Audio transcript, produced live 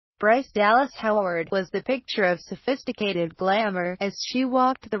Bryce Dallas Howard was the picture of sophisticated glamour as she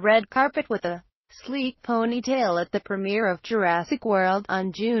walked the red carpet with a sleek ponytail at the premiere of Jurassic World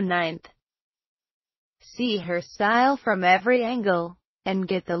on June 9. See her style from every angle, and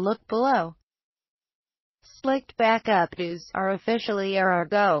get the look below. Slicked back updos are officially our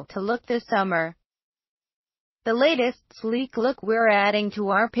go-to look this summer. The latest sleek look we're adding to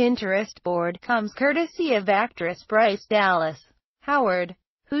our Pinterest board comes courtesy of actress Bryce Dallas Howard,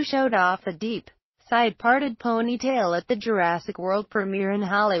 who showed off a deep, side-parted ponytail at the Jurassic World premiere in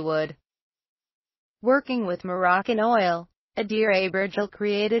Hollywood. Working with Moroccan oil, Adir Abergil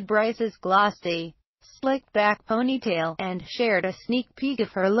created Bryce's glossy, slicked-back ponytail, and shared a sneak peek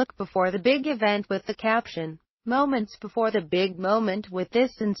of her look before the big event with the caption, "Moments before the big moment with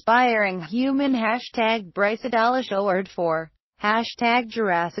this inspiring human." Hashtag Bryce Dallas Howard for hashtag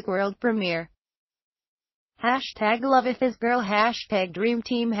Jurassic World premiere. Hashtag love if his girl. Hashtag dream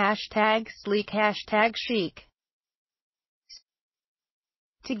team. Hashtag sleek. Hashtag chic.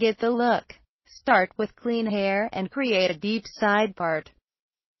 To get the look, start with clean hair and create a deep side part.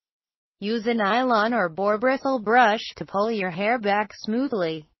 Use a nylon or boar bristle brush to pull your hair back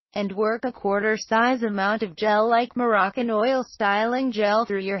smoothly, and work a quarter-size amount of gel-like Moroccan oil styling gel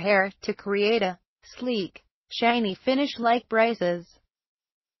through your hair to create a sleek, shiny finish like Bryce's.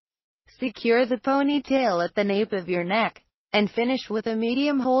 Secure the ponytail at the nape of your neck, and finish with a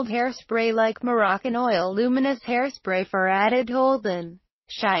medium hold hairspray like Moroccan oil luminous hairspray for added hold and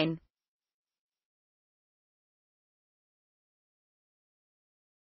shine.